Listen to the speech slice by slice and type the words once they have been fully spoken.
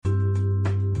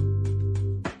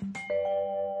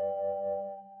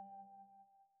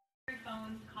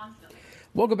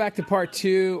Welcome back to part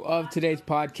 2 of today's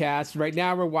podcast. Right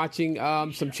now we're watching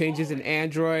some changes in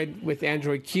Android with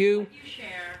Android Q.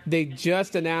 They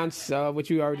just announced, which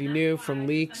you already knew from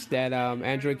leaks, that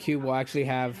Android Q will actually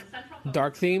have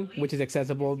dark theme, which is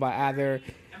accessible by either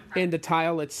in the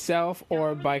tile itself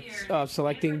or by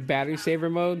selecting battery saver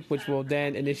mode, which will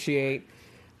then initiate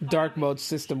dark mode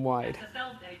system-wide.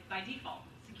 By default,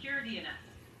 secure DNS,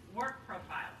 work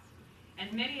profiles,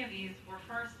 and many of these were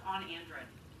first on Android.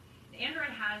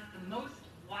 Android has the most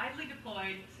widely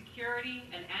deployed security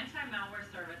and anti-malware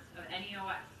service of any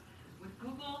OS, with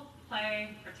Google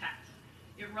Play Protect.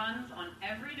 It runs on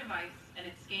every device, and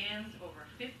it scans over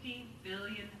 50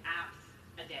 billion apps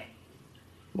a day.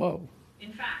 Whoa.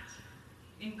 In fact,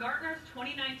 in Gartner's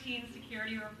 2019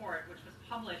 security report, which was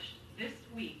published this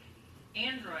week,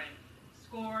 Android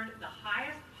scored the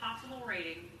highest possible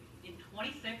rating in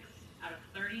 26 out of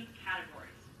 30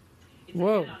 categories. It's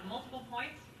on multiple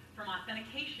points, from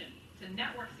authentication to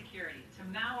network security to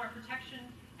malware protection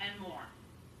and more.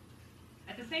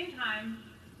 At the same time,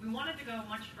 we wanted to go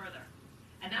much further,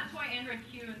 and that's why Android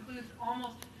Q includes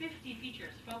almost 50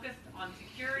 features focused on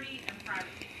security and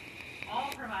privacy, all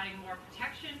providing more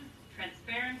protection,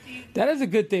 transparency. That is a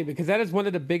good thing, because that is one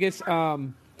of the biggest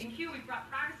in Q, we brought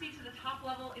privacy to the top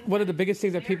level. One of the biggest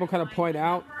things that people kind of point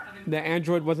out, that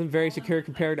Android wasn't very secure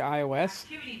compared to iOS.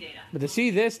 But to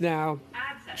see this now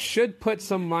should put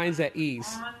some minds at ease.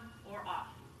 On or off.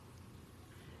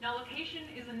 Now, location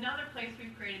is another place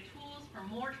we've created tools for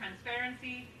more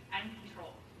transparency and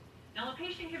control. Now,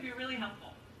 location can be really helpful,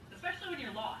 especially when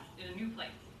you're lost in a new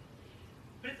place.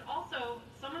 But it's also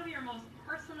some of your most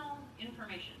personal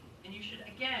information, and you should,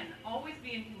 again, always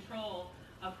be in control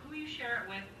of who you share it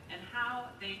with and how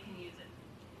they can use it.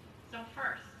 So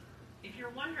first, if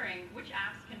you're wondering which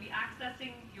apps can be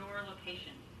accessing your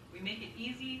location, we make it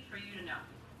easy for you to know.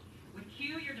 With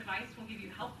Q, your device will give you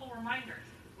helpful reminders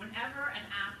whenever an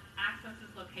app accesses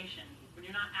location when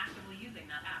you're not actively using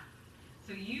that app.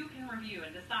 So you can review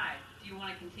and decide, do you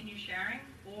want to continue sharing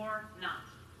or not?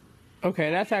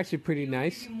 Okay, that's actually pretty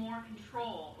nice. Give you more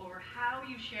control over how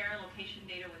you share location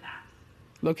data with apps.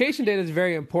 Location data is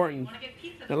very important.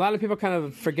 A lot of people kind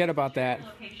of forget about that.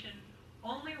 Location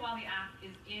only while the app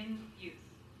is in use.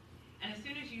 And as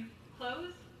soon as you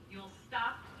close, you'll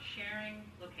stop sharing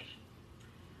location.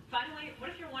 Finally, what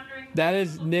if you're wondering... That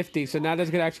is nifty. So now there's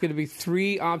actually going to be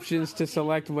 3 options to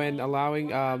select when allowing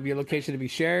your location to be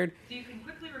shared. So you can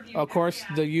quickly review of course,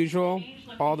 the usual,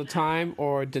 all the time,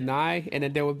 or deny. And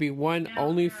then there will be one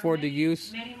only for the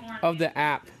use of the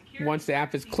app. Once the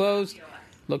app is closed,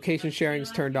 location sharing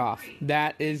is turned off.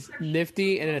 That is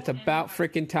nifty, and it's about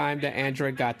freaking time that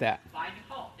Android got that. By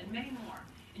default, and many more.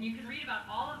 And you can read about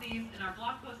all of these in our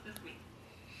blog post this week.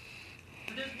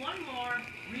 But there's one more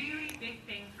really big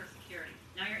thing for security.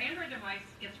 Now, your Android device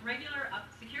gets regular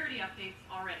security updates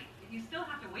already, but you still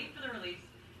have to wait for the release,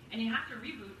 and you have to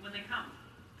reboot when they come.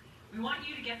 We want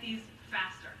you to get these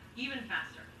faster, even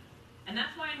faster. And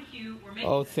that's why in Q, we're making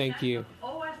OS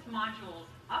modules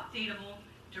updatable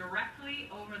directly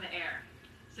over the air.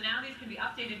 So now these can be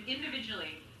updated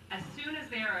individually as soon as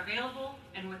they are available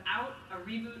and without a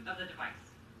reboot of the device.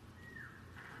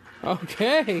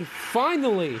 Okay,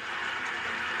 finally.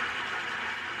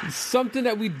 Something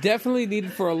that we definitely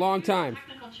needed for a long time.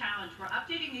 Technical challenge. We're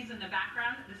updating these in the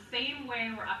background the same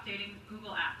way we're updating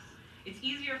Google Apps. It's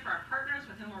easier for our partners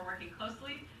with whom we're working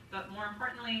closely, but more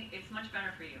importantly, it's much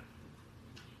better for you.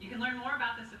 You can learn more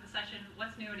about this at the session,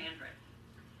 What's New in Android.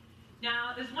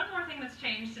 Now, there's one more thing that's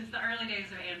changed since the early days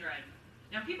of Android.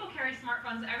 Now, people carry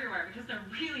smartphones everywhere because they're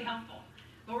really helpful,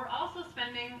 but we're also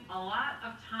spending a lot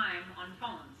of time on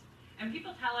phones. And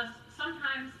people tell us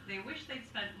sometimes they wish they'd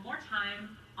spent more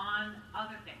time on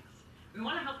other things. We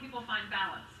want to help people find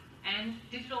balance and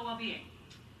digital well-being.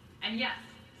 And yes,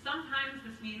 sometimes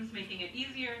this means making it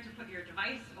easier to put your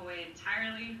device away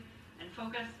entirely and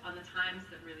focus on the times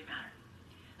that really matter.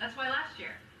 That's why last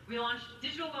year, we launched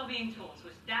digital well-being tools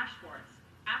with dashboards,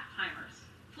 app timers,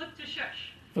 flip to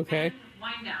shush, and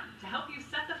wind down to help you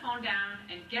set the phone down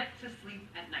and get to sleep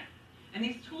at night. And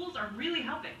these tools are really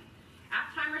helping.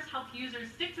 App timers help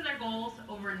users stick to their goals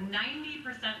over 90%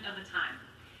 of the time.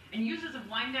 And users of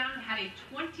wind down had a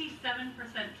 27%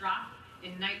 drop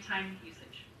in nighttime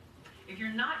usage. If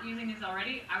you're not using these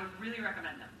already, I would really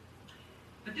recommend them.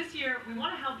 But this year, we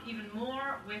want to help even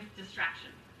more with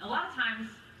distraction. A lot of times,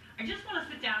 I just want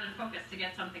to sit down and focus to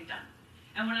get something done.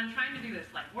 And when I'm trying to do this,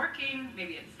 like working,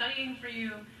 maybe it's studying for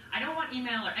you, I don't want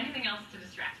email or anything else to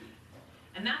distract me.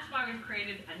 And that's why we've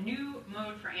created a new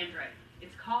mode for Android.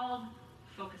 It's called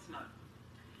Focus Mode.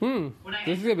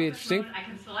 This is going to be interesting. Mode, I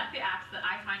can select the apps that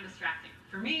I find distracting.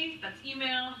 For me, that's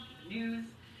email, news.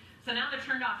 So now they're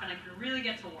turned off and I can really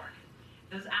get to work.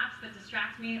 Those apps that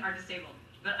distract me are disabled,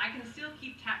 but I can still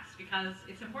keep text because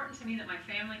it's important to me that my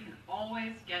family can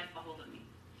always get a hold of me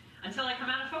until I come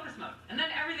out of focus mode, and then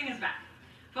everything is back.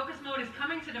 Focus mode is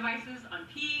coming to devices on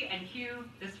P and Q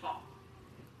this fall.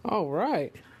 All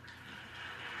right.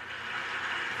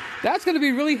 That's going to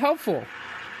be really helpful.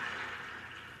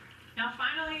 Now,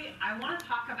 finally, I want to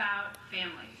talk about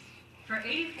families. For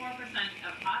 84%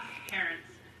 of us parents,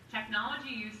 technology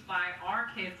used by our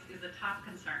kids is a top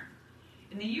concern.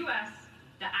 In the U.S.,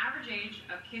 the average age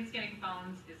of kids getting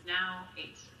phones is now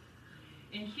 8.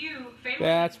 In Q,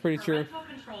 That's pretty true.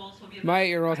 controls will be my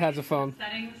 8-year-old has a phone.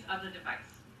 Settings of the device.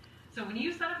 So when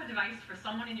you set up a device for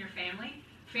someone in your family,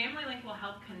 FamilyLink will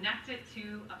help connect it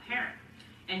to a parent,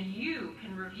 and you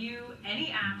can review any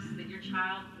apps that your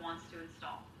child wants to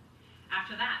install.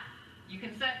 After that, you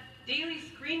can set daily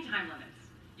screen time limits.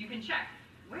 You can check,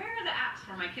 where are the apps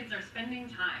where my kids are spending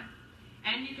time?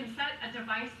 And you can set a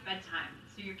device bedtime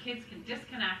so your kids can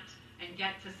disconnect and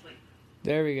get to sleep.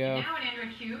 There we go. Now in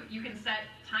Android Q, you can set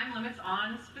time limits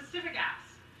on specific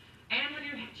apps. And when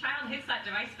your child hits that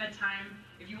device bedtime,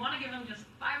 if you want to give them just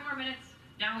 5 more minutes,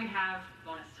 now we have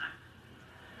bonus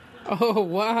time. Oh,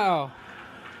 wow.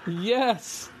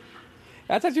 Yes.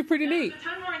 That's actually pretty neat. There's a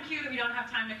ton more in Q that we don't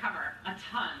have time to cover. A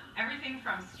ton. Everything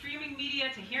from streaming media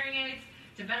to hearing aids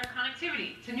to better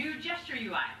connectivity to new gesture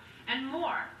UI and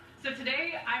more. So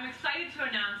today, I'm excited to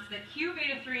announce that Q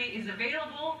Beta 3 is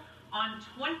available on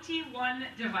 21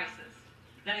 devices.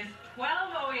 That is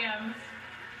 12 OEMs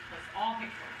plus all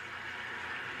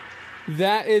pixels.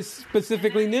 That is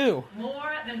specifically new.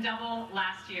 More than double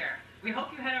last year. We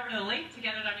hope you head over to the link to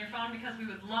get it on your phone because we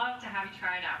would love to have you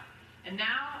try it out. And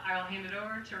now I will hand it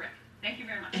over to Rick. Thank you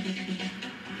very much.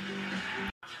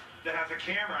 That has a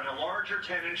camera and a larger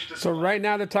 10-inch display. So right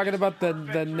now they're talking about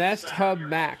the Nest Hub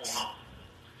Max.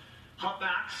 Hub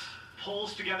Max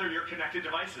pulls together your connected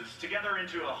devices together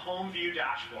into a home view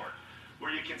dashboard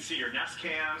where you can see your Nest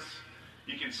cams,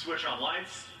 you can switch on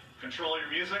lights, control your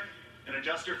music, and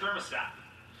adjust your thermostat.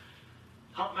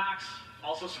 Hub Max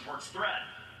also supports Thread.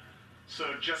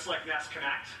 So just like Nest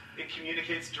Connect, it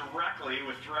communicates directly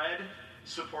with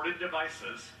Thread-supported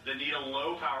devices that need a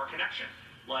low-power connection,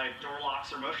 like door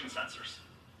locks or motion sensors.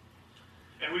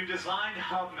 And we've designed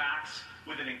Hub Max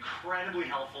with an incredibly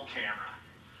helpful camera.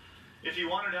 If you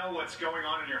want to know what's going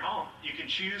on in your home, you can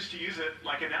choose to use it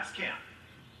like a Nest Cam.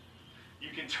 You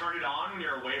can turn it on when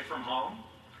you're away from home.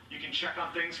 You can check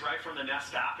on things right from the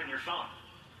Nest app in your phone.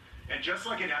 And just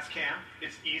like a Nest Cam,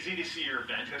 it's easy to see your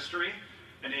event history,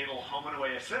 enable home and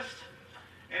away assist,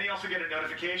 and you also get a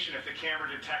notification if the camera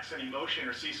detects any motion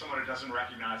or sees someone it doesn't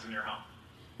recognize in your home.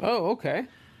 Oh, okay.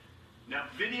 Now,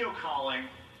 video calling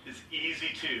is easy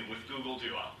too with Google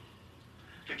Duo.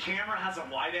 The camera has a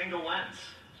wide-angle lens,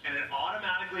 and it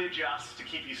automatically adjusts to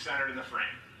keep you centered in the frame.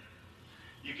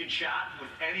 You can chat with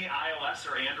any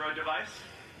iOS or Android device,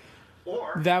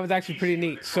 or That was actually pretty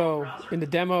neat. So in the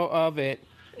demo of it,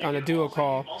 on a Duo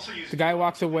call, the guy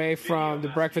walks away from the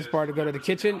breakfast bar to go to the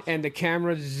kitchen, and the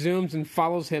camera zooms and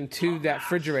follows him to that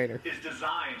refrigerator.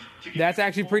 That's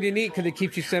actually pretty neat because it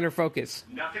keeps you center focus.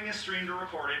 Nothing is streamed or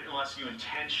recorded unless you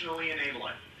intentionally enable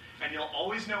it. And you'll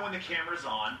always know when the camera's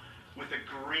on with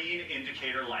a green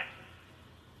indicator light.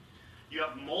 You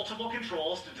have multiple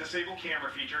controls to disable camera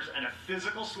features, and a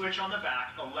physical switch on the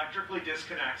back electrically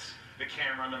disconnects the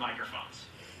camera and the microphones.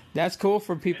 That's cool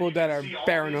for people that are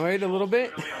paranoid a little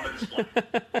bit.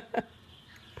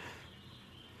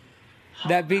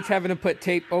 That beats having to put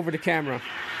tape over the camera.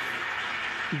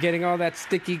 Getting all that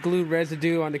sticky glue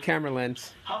residue on the camera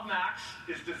lens. Hub Max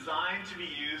is designed to be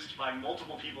used by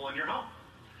multiple people in your home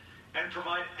and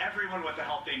provide everyone with the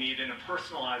help they need in a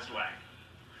personalized way.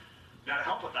 Now, to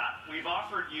help with that, we've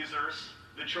offered users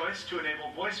the choice to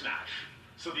enable voice match,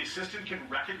 so the assistant can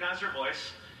recognize your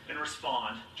voice and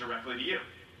respond directly to you.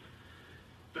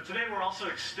 But today we're also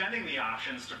extending the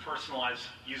options to personalize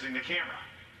using the camera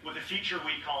with a feature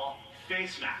we call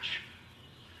Face Match.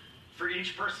 For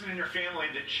each person in your family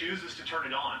that chooses to turn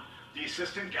it on, the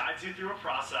assistant guides you through a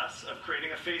process of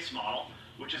creating a face model,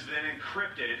 which is then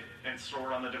encrypted and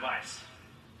stored on the device.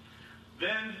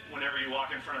 Then, whenever you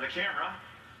walk in front of the camera,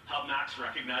 Hub Max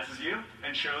recognizes you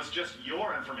and shows just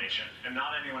your information and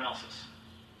not anyone else's.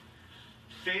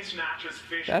 Face Match's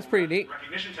facial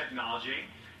recognition technology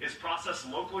is processed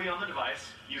locally on the device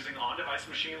using on-device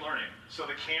machine learning, so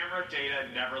the camera data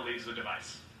never leaves the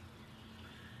device.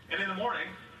 And in the morning,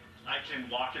 I can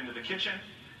walk into the kitchen,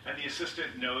 and the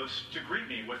assistant knows to greet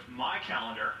me with my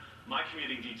calendar, my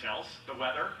commuting details, the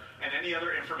weather, and any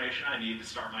other information I need to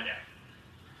start my day.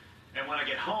 And when I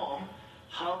get home,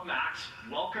 Hub Max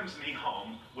welcomes me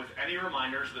home with any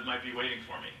reminders that might be waiting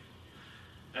for me.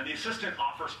 And the assistant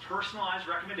offers personalized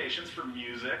recommendations for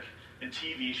music and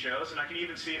TV shows, and I can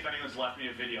even see if anyone's left me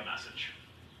a video message.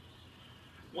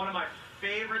 One of my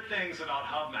favorite things about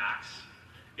Hub Max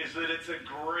is that it's a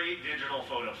great digital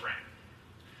photo frame.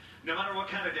 No matter what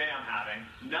kind of day I'm having,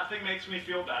 nothing makes me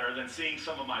feel better than seeing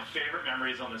some of my favorite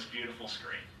memories on this beautiful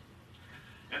screen.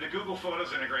 And the Google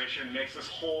Photos integration makes this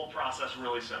whole process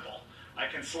really simple. I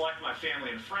can select my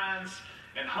family and friends,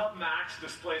 and Hub Max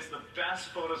displays the best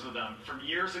photos of them from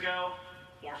years ago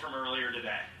or from earlier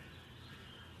today.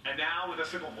 And now, with a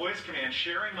simple voice command,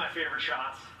 sharing my favorite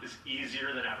shots is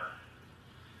easier than ever.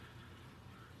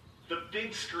 The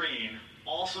big screen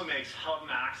also makes Hub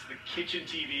Max the kitchen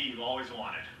TV you've always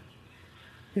wanted.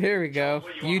 Here we go.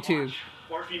 YouTube.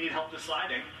 Or if you need help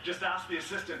deciding, just ask the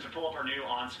assistant to pull up our new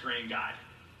on-screen guide.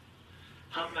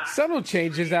 Subtle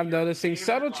changes I'm noticing.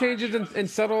 Subtle changes and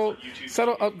subtle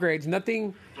upgrades.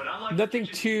 Nothing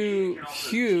too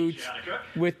huge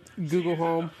with Google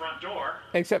Home,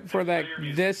 except for that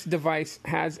this device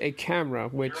has a camera,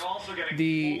 which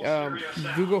the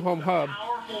Google Home Hub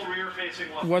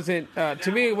wasn't.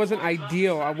 To me, it wasn't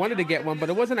ideal. I wanted to get one, but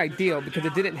it wasn't ideal because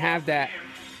it didn't have that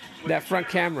front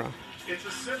camera,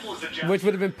 which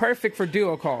would have been perfect for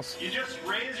duo calls. You just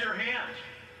raise your hand.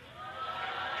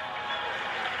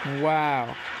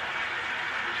 Wow.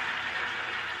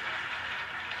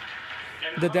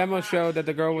 The demo showed that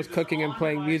the girl was cooking and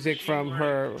playing music from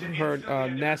her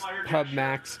Nest Hub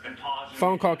Max.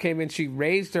 Phone call came in. She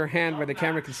raised her hand where the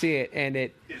camera could see it, and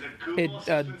it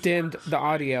dimmed the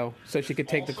audio so she could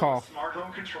take the call. A smart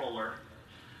home controller,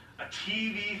 a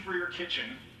TV for your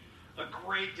kitchen, a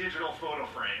great digital photo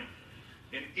frame,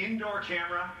 an indoor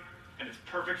camera, and it's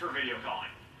perfect for video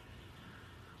calling.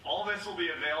 All this will be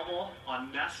available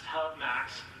on Nest Hub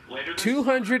Max later this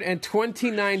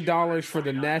 $229 for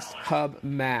the Nest Hub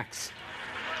Max.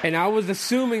 And I was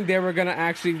assuming they were going to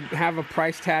actually have a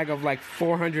price tag of like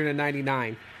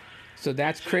 $499. So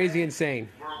that's crazy insane.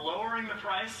 We're lowering the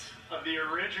price of the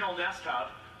original Nest Hub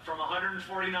from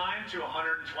 $149 to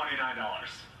 $129.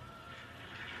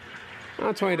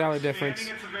 $20 difference.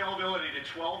 Expanding its availability to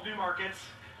 12 new markets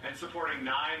and supporting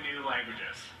 9 new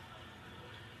languages.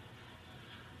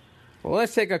 Well,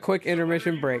 let's take a quick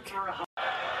intermission break.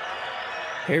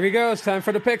 Here we go. It's time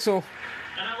for the Pixel.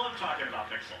 And I love talking about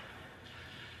Pixel.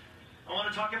 I want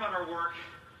to talk about our work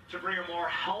to bring a more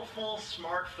helpful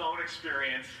smartphone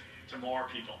experience to more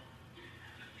people.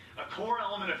 A core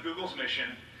element of Google's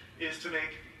mission is to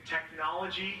make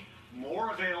technology more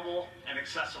available and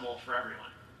accessible for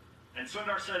everyone. And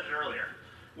Sundar said it earlier.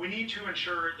 We need to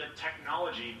ensure that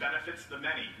technology benefits the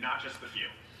many, not just the few.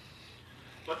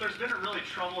 But there's been a really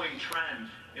troubling trend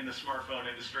in the smartphone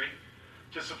industry.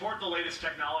 To support the latest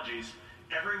technologies,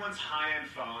 everyone's high-end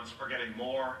phones are getting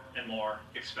more and more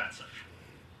expensive.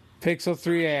 Pixel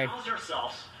 3a. We challenge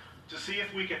ourselves to see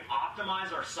if we can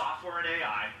optimize our software and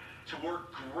AI to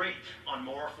work great on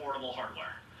more affordable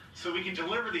hardware, so we can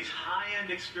deliver these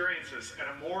high-end experiences at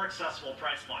a more accessible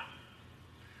price point.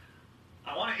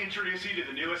 I want to introduce you to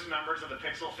the newest members of the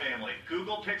Pixel family,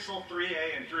 Google Pixel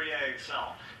 3a and 3a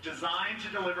XL, designed to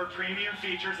deliver premium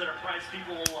features at a price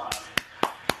people will love.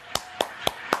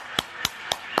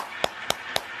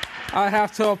 I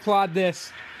have to applaud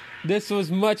this. This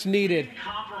was much needed.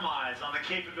 Compromise on the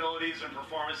capabilities and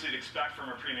performance you'd expect from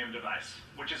a premium device,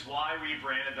 which is why we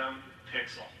branded them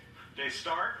Pixel. They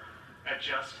start at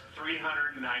just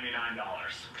 $399.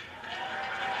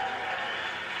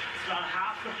 It's about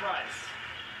half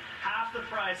the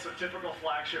price of typical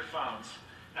flagship phones.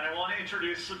 And I want to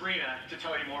introduce Sabrina to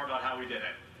tell you more about how we did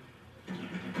it.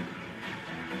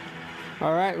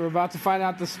 All right, we're about to find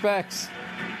out the specs.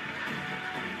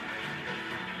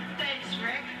 Thanks,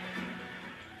 Rick.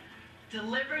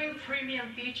 Delivering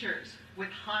premium features with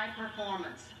high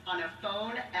performance on a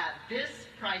phone at this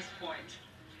price point.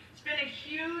 It's been a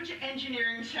huge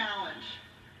engineering challenge,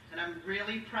 and I'm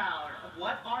really proud of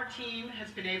what our team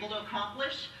has been able to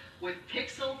accomplish with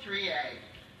Pixel 3a.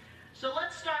 So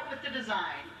let's start with the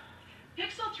design.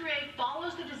 Pixel 3a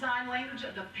follows the design language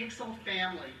of the Pixel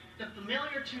family, the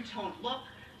familiar two-tone look,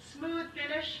 smooth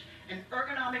finish, and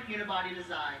ergonomic unibody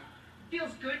design.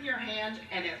 Feels good in your hand,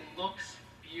 and it looks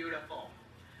beautiful.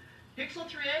 Pixel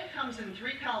 3a comes in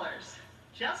 3 colors: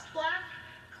 just black,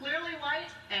 clearly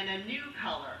white, and a new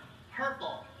color,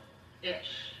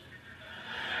 purple-ish.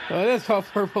 Oh, it is called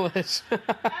purplish.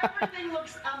 Everything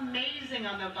looks amazing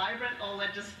on the vibrant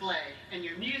OLED display, and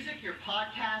your music, your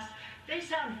podcasts, they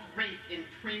sound great in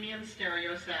premium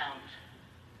stereo sound.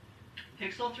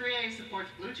 Pixel 3a supports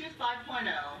Bluetooth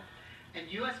 5.0 and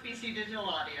USB-C digital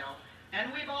audio,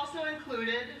 And we've also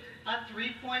included a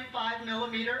 3.5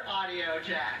 millimeter audio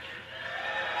jack.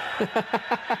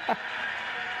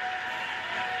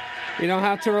 You don't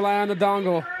have to rely on the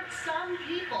dongle. Some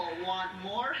people want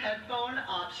more headphone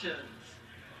options.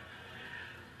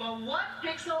 But what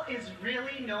Pixel is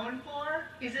really known for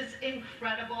is its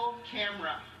incredible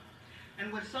camera.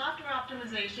 And with software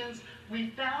optimizations, we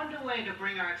found a way to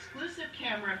bring our exclusive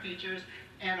camera features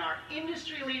and our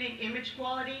industry-leading image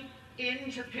quality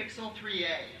into Pixel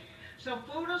 3a. So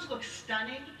photos look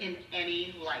stunning in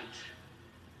any light.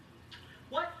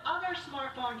 What other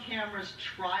smartphone cameras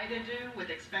try to do with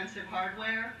expensive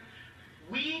hardware,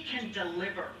 we can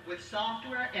deliver with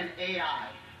software and AI,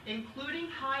 including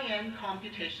high-end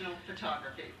computational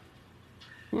photography.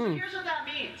 So here's what that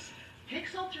means.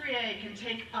 Pixel 3a can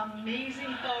take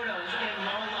amazing photos in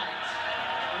low light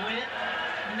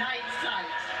with night sight.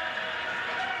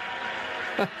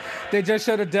 They just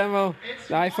showed a demo,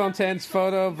 the iPhone X's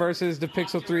photo versus the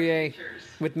Pixel 3a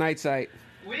with night sight.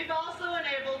 We've also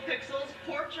enabled Pixel's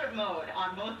portrait mode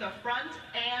on both the front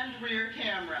and rear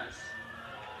cameras.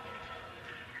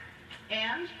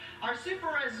 And our Super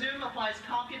Res Zoom applies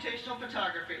computational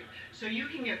photography, so you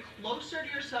can get closer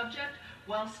to your subject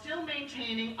while still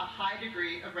maintaining a high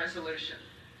degree of resolution.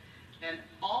 And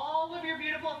all of your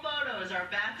beautiful photos are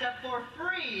backed up for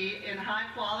free in high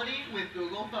quality with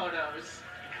Google Photos.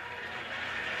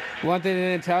 One thing they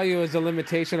didn't tell you is the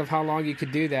limitation of how long you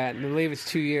could do that, and I believe it's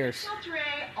 2 years. Pixel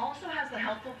 3a also has the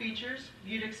helpful features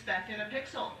you'd expect in a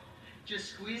Pixel. Just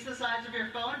squeeze the sides of your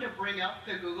phone to bring up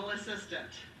the Google Assistant.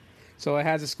 So it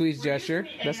has a squeeze We're gesture.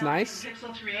 using the That's AI nice. from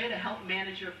Pixel 3a to help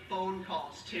manage your phone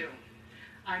calls too.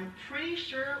 I'm pretty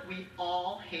sure we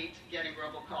all hate getting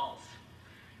robocalls.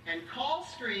 And Call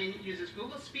Screen uses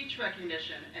Google speech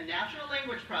recognition and natural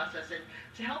language processing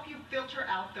to help you filter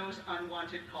out those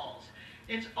unwanted calls.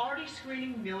 It's already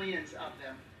screening millions of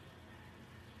them.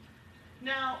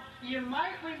 Now, you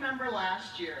might remember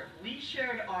last year, we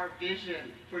shared our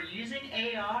vision for using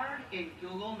AR in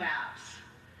Google Maps.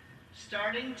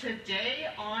 Starting today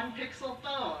on Pixel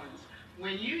phones,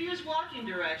 when you use walking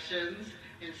directions,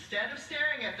 instead of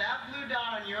staring at that blue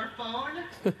dot on your phone,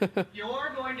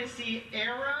 you're going to see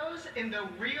arrows in the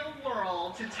real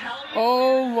world to tell you.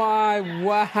 Oh my,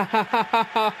 wow.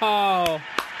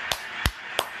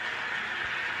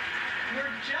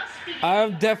 We're just beginning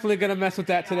I'm definitely going to mess with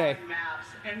that AR today. Maps,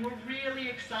 and we're really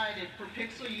excited for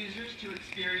Pixel users to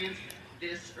experience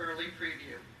this early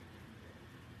preview.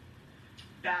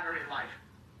 Battery life.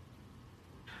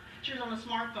 Features on a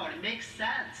smartphone, it makes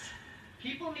sense.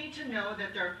 People need to know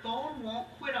that their phone won't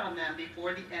quit on them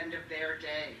before the end of their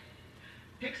day.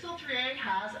 Pixel 3a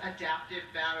has adaptive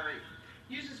battery.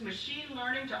 Uses machine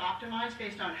learning to optimize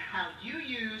based on how you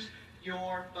use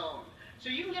your phone. So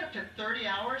you can get up to 30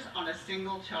 hours on a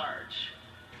single charge.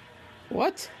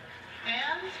 What?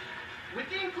 And with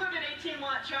the included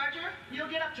 18-watt charger, you'll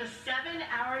get up to 7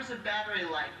 hours of battery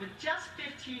life with just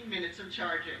 15 minutes of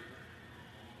charging.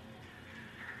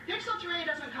 Pixel 3a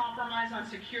doesn't compromise on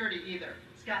security either.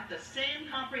 It's got the same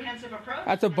comprehensive approach.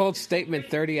 That's a bold statement,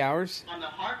 30 hours. On the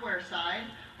hardware side,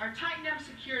 our Titan M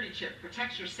security chip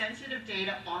protects your sensitive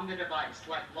data on the device,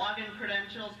 like login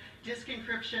credentials, disk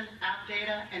encryption, app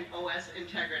data, and OS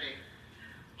integrity.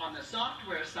 On the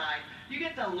software side, you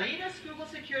get the latest Google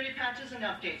security patches and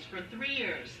updates for 3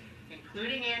 years,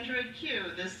 including Android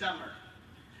Q this summer.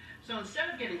 So instead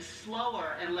of getting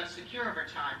slower and less secure over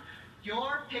time,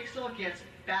 your Pixel gets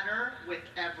better with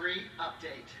every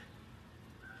update.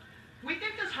 We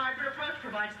think this hybrid approach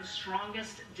provides the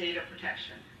strongest data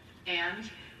protection. And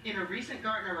in a recent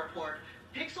Gartner report,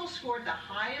 Pixel scored the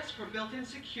highest for built-in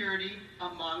security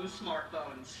among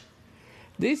smartphones.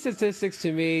 These statistics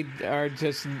to me are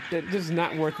just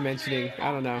not worth mentioning.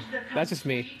 I don't know. That's just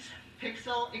me.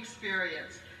 Pixel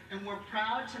experience, and we're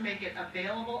proud to make it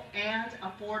available and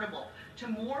affordable to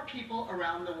more people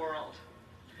around the world.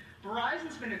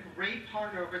 Verizon's been a great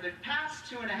partner over the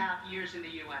past 2.5 years in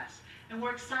the US, and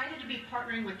we're excited to be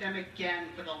partnering with them again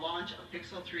for the launch of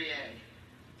Pixel 3a.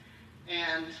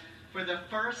 And for the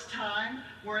first time,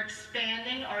 we're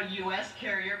expanding our US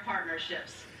carrier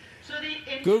partnerships. So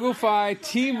the Google Fi,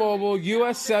 T-Mobile,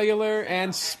 US Cellular,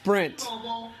 and Sprint.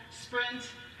 T-Mobile, Sprint,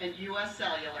 and US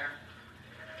Cellular.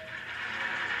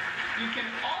 You can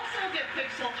also get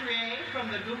Pixel 3a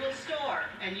from the Google Store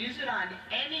and use it on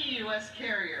any US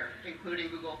carrier, including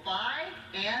Google Fi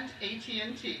and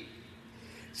AT&T.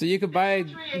 So you could buy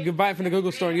it from the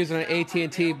Google Store and use it on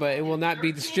AT&T, but it will not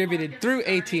be distributed through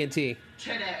AT&T.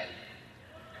 Today.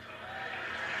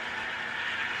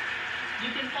 You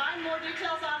can find more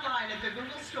details online at the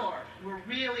Google Store. We're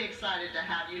really excited to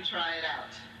have you try it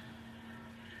out.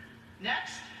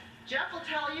 Next, Jeff will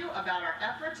tell you about our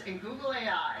efforts in Google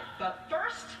AI. But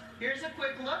first, here's a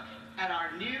quick look at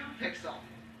our new Pixel.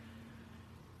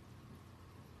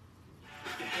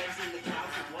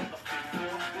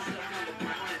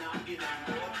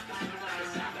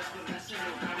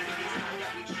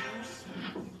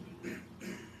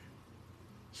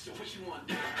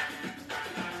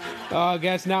 Oh, I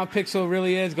guess now Pixel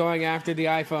really is going after the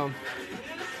iPhone.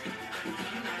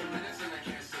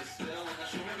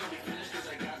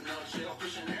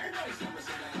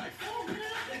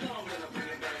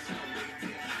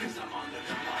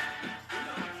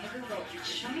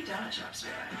 Show me donut shops,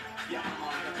 man. Yeah, I'm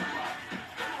on the come up.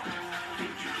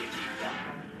 Think you can keep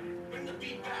up? Bring the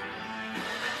beat back.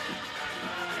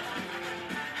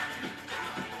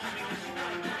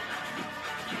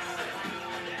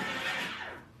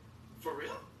 For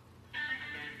real?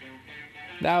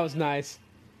 That was nice.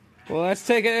 Well, let's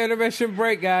take an intermission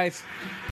break, guys.